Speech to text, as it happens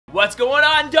What's going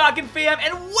on, Dokkan Fam,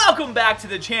 and welcome back to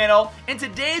the channel. In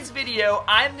today's video,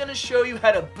 I'm going to show you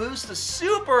how to boost the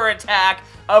super attack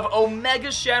of Omega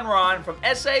Shenron from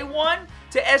SA1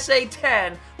 to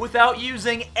SA10 without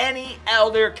using any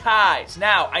Elder KAIS.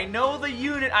 Now, I know the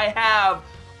unit I have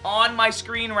on my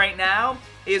screen right now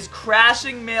is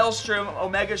crashing Maelstrom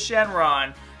Omega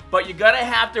Shenron, but you're going to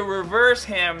have to reverse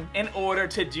him in order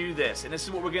to do this, and this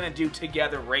is what we're going to do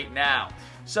together right now.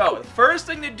 So, the first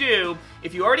thing to do,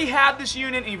 if you already have this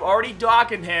unit and you've already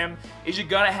Dokkaned him, is you're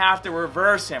going to have to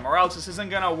reverse him, or else this isn't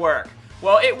going to work.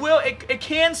 Well, it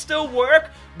can still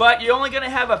work, but you're only going to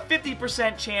have a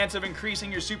 50% chance of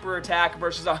increasing your super attack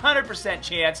versus a 100%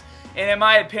 chance, and in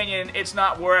my opinion, it's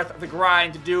not worth the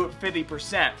grind to do it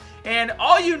 50%. And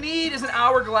all you need is an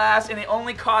hourglass, and it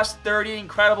only costs 30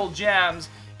 incredible gems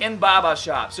in Baba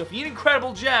Shop. So if you need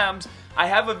incredible gems, I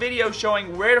have a video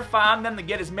showing where to find them to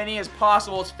get as many as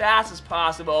possible, as fast as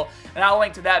possible, and I'll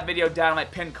link to that video down in my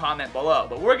pinned comment below.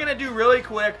 But what we're gonna do really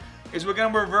quick is we're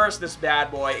gonna reverse this bad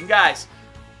boy. And guys,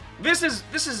 this is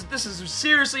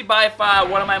seriously by far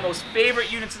one of my most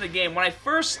favorite units in the game. When I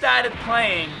first started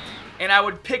playing, and I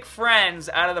would pick friends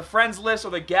out of the friends list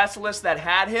or the guest list that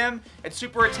had him at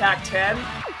Super Attack 10,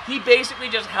 he basically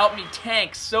just helped me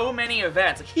tank so many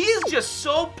events. Like, he is just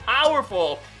so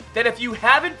powerful that if you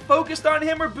haven't focused on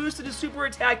him or boosted his super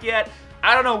attack yet,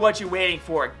 I don't know what you're waiting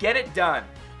for. Get it done.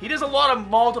 He does a lot of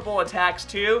multiple attacks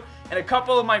too, and a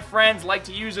couple of my friends like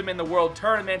to use him in the world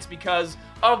tournaments because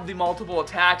of the multiple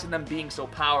attacks and them being so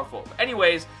powerful. But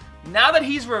anyways, now that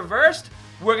he's reversed,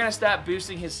 we're going to start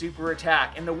boosting his super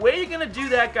attack. And the way you're going to do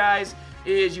that, guys,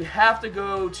 is you have to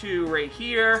go to right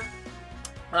here.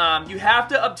 You have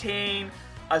to obtain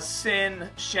a Syn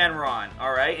Shenron,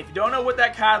 alright? If you don't know what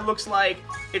that card looks like,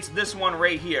 it's this one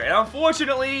right here. And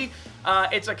unfortunately,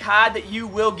 it's a card that you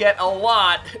will get a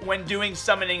lot when doing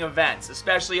summoning events,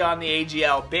 especially on the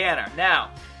AGL banner.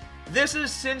 Now, this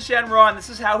is Syn Shenron. This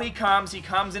is how he comes. He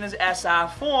comes in his SR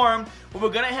form. What we're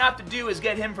going to have to do is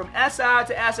get him from SR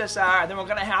to SSR, and then we're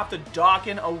going to have to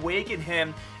Dokkan Awaken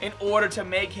him in order to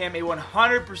make him a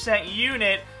 100%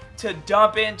 unit to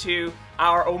dump into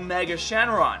our Omega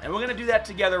Shenron. And we're going to do that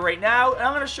together right now, and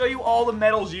I'm going to show you all the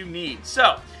medals you need.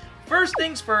 So, first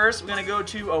things first, we're going to go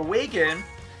to Awaken,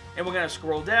 and we're going to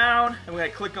scroll down, and we're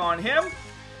going to click on him.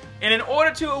 And in order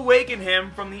to awaken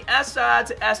him from the SR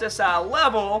to SSR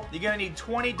level, you're going to need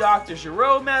 20 Dr.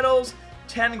 Giro medals,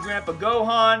 10 Grandpa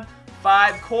Gohan,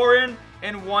 5 Korin,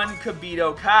 and 1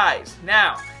 Kibito KAIS.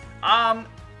 Now,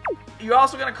 you're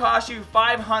also going to cost you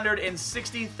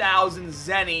 560,000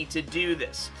 Zenny to do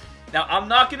this. Now, I'm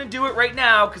not going to do it right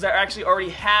now because I actually already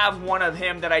have one of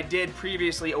him that I did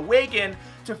previously awaken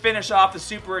to finish off the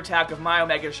super attack of my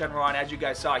Omega Shenron. As you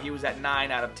guys saw, he was at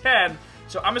 9 out of 10.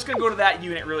 So I'm just going to go to that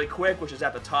unit really quick, which is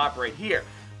at the top right here.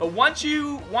 But once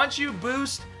you level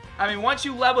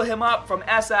him up from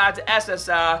SR to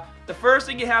SSR, the first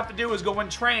thing you have to do is go in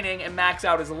training and max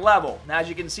out his level. Now, as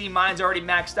you can see, mine's already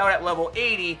maxed out at level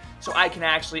 80, so I can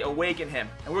actually awaken him.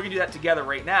 And we're going to do that together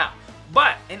right now.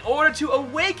 But in order to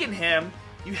awaken him,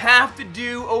 you have to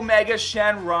do Omega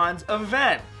Shenron's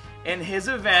event. And his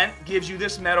event gives you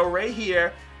this medal right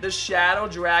here, the Shadow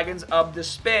Dragons of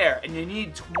Despair. And you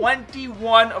need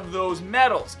 21 of those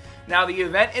medals. Now, the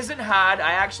event isn't hard.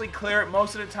 I actually clear it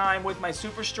most of the time with my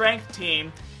Super Strength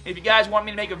team. If you guys want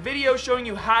me to make a video showing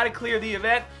you how to clear the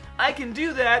event, I can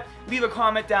do that. Leave a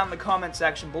comment down in the comment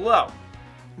section below.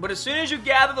 But as soon as you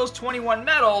gather those 21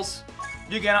 medals,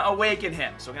 you're going to awaken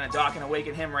him. So we're going to Dokkan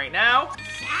Awaken him right now.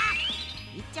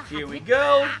 Here we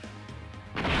go.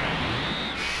 So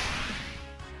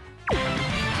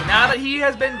now that he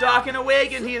has been Dokkan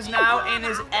Awakened, he is now in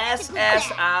his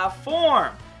SSR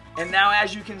form. And now,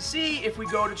 as you can see, if we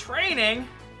go to training,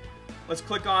 let's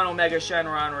click on Omega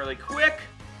Shenron really quick.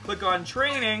 Click on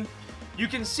training. You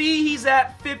can see he's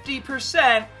at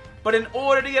 50%, but in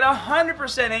order to get a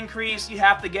 100% increase, you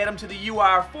have to get him to the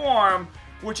UR form,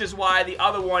 which is why the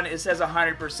other one says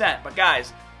 100%. But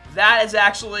guys, that is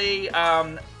actually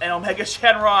an Omega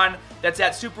Shenron that's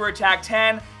at Super Attack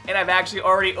 10, and I've actually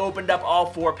already opened up all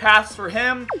 4 paths for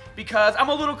him because I'm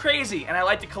a little crazy and I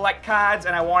like to collect cards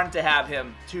and I wanted to have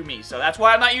him to me. So that's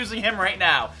why I'm not using him right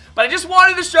now. But I just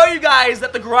wanted to show you guys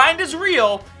that the grind is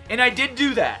real, and I did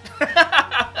do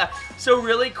that. So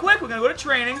really quick, we're going to go to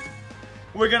training.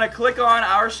 We're going to click on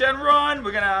our Shenron.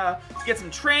 We're going to get some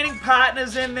training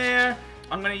partners in there.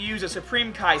 I'm going to use a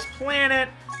Supreme KAIS Planet,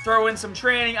 throw in some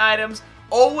training items.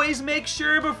 Always make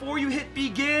sure before you hit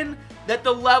begin that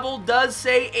the level does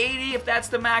say 80 if that's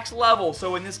the max level.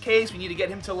 So in this case, we need to get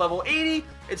him to level 80.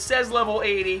 It says level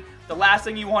 80. the last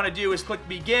thing you want to do is click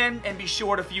begin and be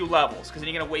short a few levels, because then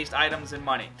you're going to waste items and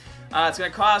money. It's going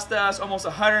to cost us almost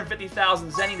 150,000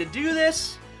 zenny to do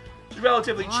this. It's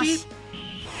relatively cheap.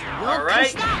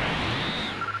 Alright.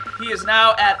 He is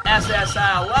now at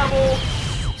SSI level.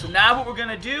 So now what we're going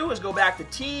to do is go back to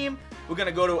team. We're going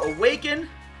to go to Awaken.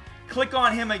 Click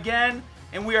on him again.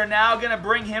 And we are now going to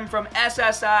bring him from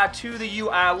SSI to the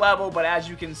UI level. But as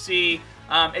you can see,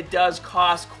 it does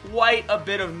cost quite a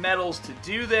bit of medals to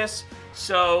do this.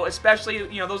 So especially,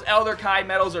 you know, those Elder Kai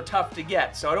medals are tough to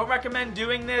get. So I don't recommend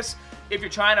doing this. If you're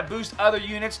trying to boost other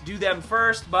units, do them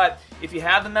first. But if you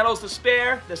have the medals to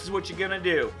spare, this is what you're going to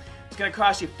do. It's going to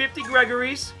cost you 50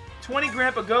 Gregories, 20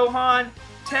 Grandpa Gohan,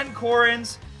 10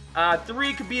 Korins,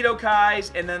 3 Kibito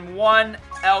Kais, and then 1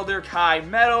 Elder Kai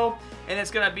medal. And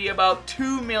it's going to be about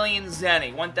 2 million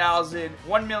zenny,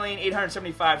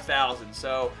 1,875,000.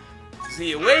 So,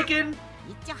 see Awaken.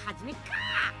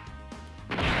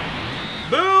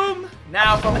 Boom!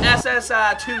 Now from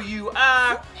SSI to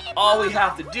UI, all we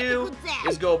have to do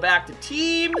is go back to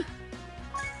team.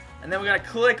 And then we're going to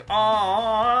click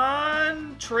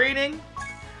on training.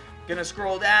 Gonna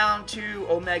scroll down to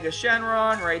Omega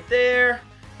Shenron right there.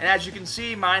 And as you can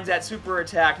see, mine's at Super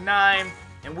Attack 9.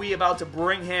 And we about to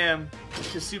bring him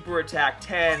to Super Attack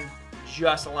 10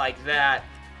 just like that.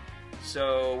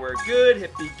 So we're good.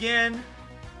 Hit begin.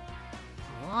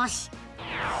 Nice!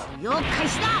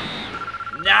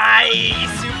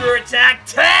 Super Attack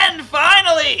 10!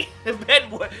 Finally!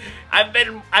 I've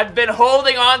been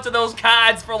holding on to those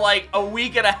cards for like a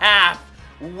week and a half,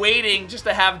 waiting just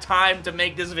to have time to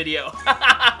make this video.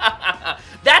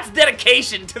 That's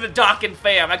dedication to the Dokkan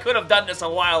fam. I could have done this a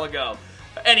while ago.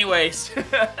 Anyways,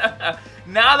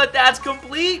 now that that's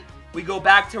complete, we go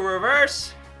back to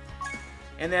reverse.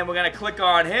 And then we're going to click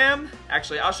on him.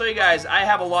 Actually, I'll show you guys. I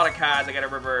have a lot of cards I got to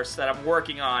reverse that I'm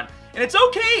working on. And it's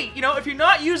okay, you know, if you're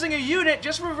not using a unit,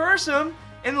 just reverse them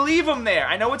and leave them there.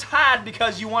 I know it's hard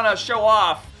because you want to show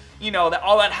off, you know, that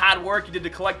all that hard work you did to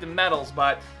collect the medals,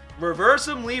 but reverse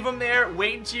them, leave them there,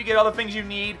 wait until you get all the things you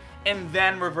need, and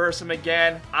then reverse them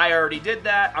again. I already did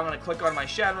that. I'm going to click on my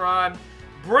Shenron,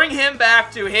 bring him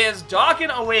back to his Dokkan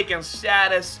Awakened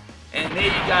status, and there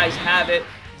you guys have it.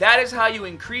 That is how you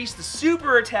increase the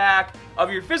super attack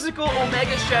of your physical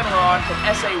Omega Shenron from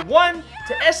SA1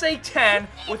 to SA10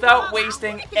 without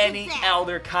wasting any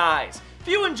Elder Kais. If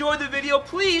you enjoyed the video,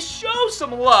 please show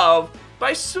some love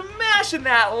by smashing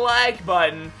that like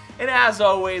button. And as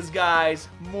always, guys,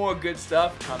 more good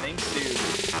stuff coming soon.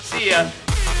 See ya!